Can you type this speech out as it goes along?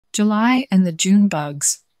July and the June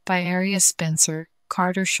Bugs by Aria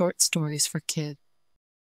Carter Short Stories for Kids.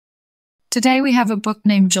 Today we have a book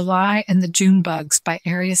named July and the June Bugs by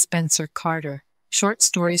Aria Carter Short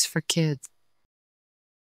Stories for Kids.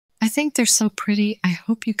 I think they're so pretty. I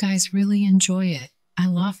hope you guys really enjoy it. I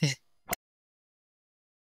love it.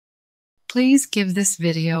 Please give this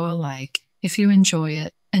video a like if you enjoy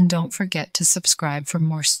it, and don't forget to subscribe for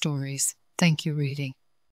more stories. Thank you, reading.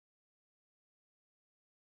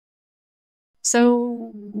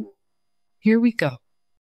 So, here we go.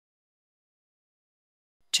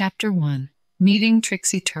 Chapter 1. Meeting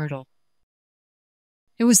Trixie Turtle.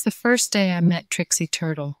 It was the first day I met Trixie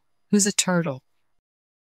Turtle, who's a turtle.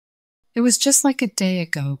 It was just like a day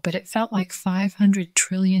ago, but it felt like 500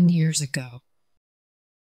 trillion years ago.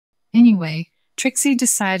 Anyway, Trixie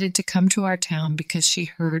decided to come to our town because she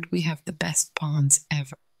heard we have the best ponds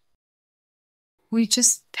ever. We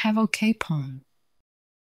just have okay ponds.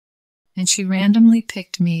 And she randomly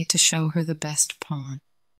picked me to show her the best pond.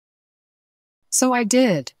 So I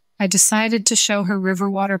did. I decided to show her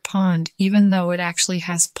Riverwater Pond, even though it actually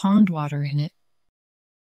has pond water in it.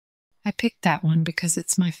 I picked that one because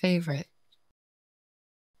it's my favorite.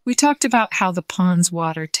 We talked about how the pond's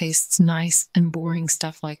water tastes nice and boring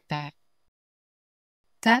stuff like that.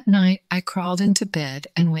 That night, I crawled into bed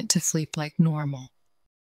and went to sleep like normal.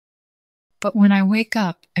 But when I wake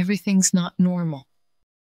up, everything's not normal.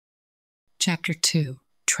 Chapter 2.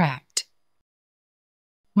 Trapped.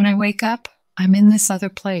 When I wake up, I'm in this other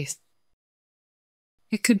place.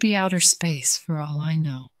 It could be outer space, for all I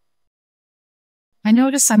know. I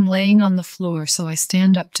notice I'm laying on the floor, so I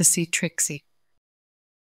stand up to see Trixie.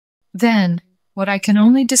 Then, what I can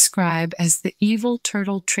only describe as the evil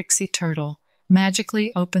turtle Trixie Turtle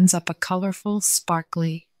magically opens up a colorful,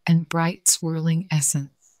 sparkly, and bright swirling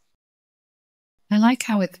essence. I like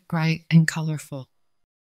how it's bright and colorful.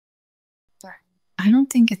 I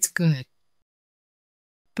don't think it's good.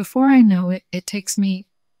 Before I know it, it takes me,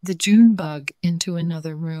 the June bug, into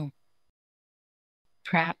another room.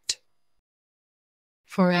 Trapped.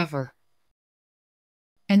 Forever.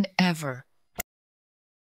 And ever.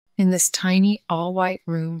 In this tiny, all-white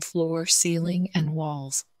room, floor, ceiling, and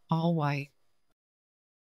walls, all white.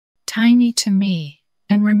 Tiny to me,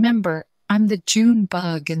 and remember, I'm the June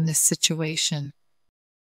bug in this situation.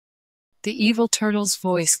 The evil turtle's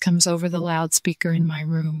voice comes over the loudspeaker in my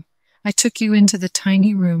room. I took you into the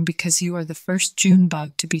tiny room because you are the first June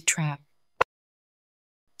bug to be trapped.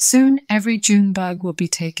 Soon, every June bug will be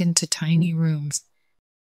taken to tiny rooms.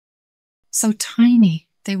 So tiny,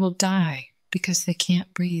 they will die because they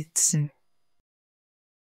can't breathe soon.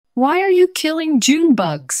 Why are you killing June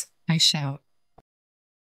bugs? I shout.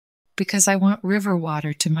 Because I want river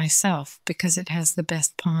water to myself, because it has the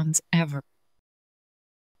best ponds ever.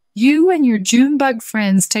 You and your June bug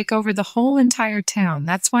friends take over the whole entire town.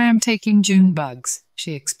 That's why I'm taking June bugs,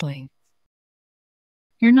 she explained.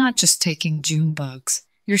 You're not just taking June bugs.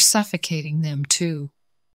 You're suffocating them too.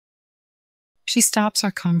 She stops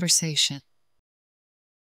our conversation.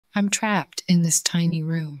 I'm trapped in this tiny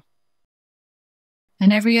room.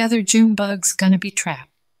 And every other June bug's gonna be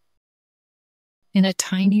trapped. In a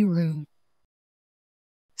tiny room.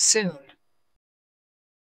 Soon.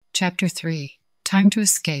 Chapter 3. Time to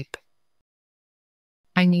escape.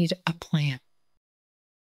 I need a plan.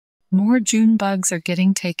 More June bugs are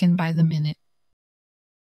getting taken by the minute.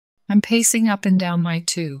 I'm pacing up and down my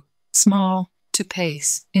too small to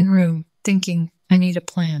pace in room, thinking, I need a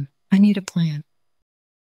plan. I need a plan.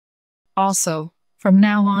 Also, from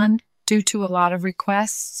now on, due to a lot of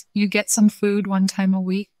requests, you get some food one time a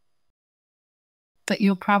week. But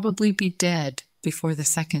you'll probably be dead before the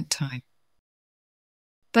second time.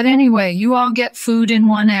 But anyway, you all get food in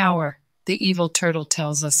 1 hour, the evil turtle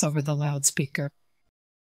tells us over the loudspeaker.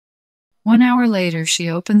 1 hour later, she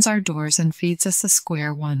opens our doors and feeds us a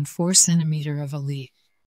square 4 centimeter of a leaf.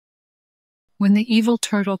 When the evil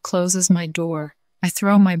turtle closes my door, I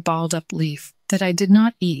throw my balled up leaf, that I did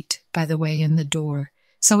not eat, by the way, in the door,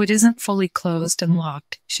 so it isn't fully closed and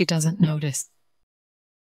locked. She doesn't notice.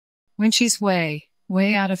 When she's way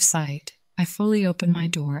out of sight, I fully open my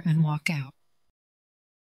door and walk out.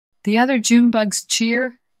 The other June bugs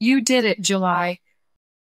cheer. You did it, July.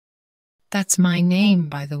 That's my name,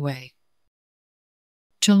 by the way.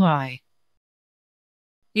 July.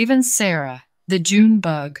 Even Sarah, the June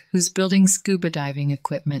bug who's building scuba diving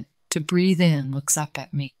equipment to breathe in, looks up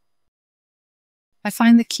at me. I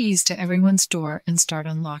find the keys to everyone's door and start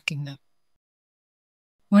unlocking them.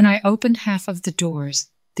 When I open half of the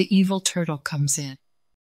doors, the evil turtle comes in.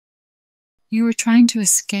 You were trying to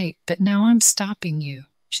escape, but now I'm stopping you,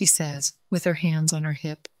 she says, with her hands on her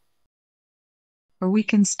hip. or we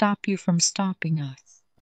can stop you from stopping us.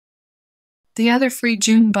 The other free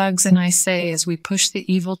June bugs and I say as we push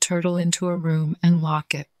the evil turtle into a room and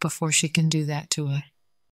lock it before she can do that to us.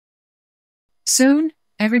 Soon,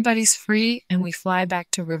 everybody's free and we fly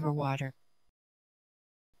back to Riverwater.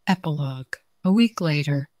 Epilogue. A week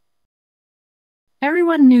later.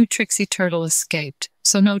 Everyone knew Trixie Turtle escaped,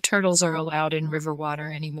 so no turtles are allowed in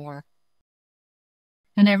Riverwater anymore.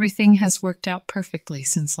 And everything has worked out perfectly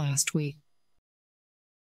since last week.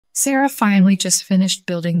 Sarah finally just finished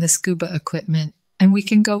building the scuba equipment, and we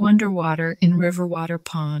can go underwater in Riverwater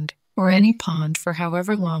Pond, or any pond for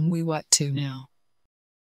however long we want to now.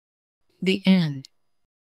 The end.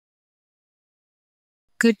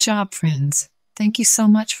 Good job, friends. Thank you so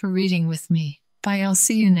much for reading with me. Bye, I'll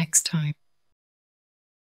see you next time.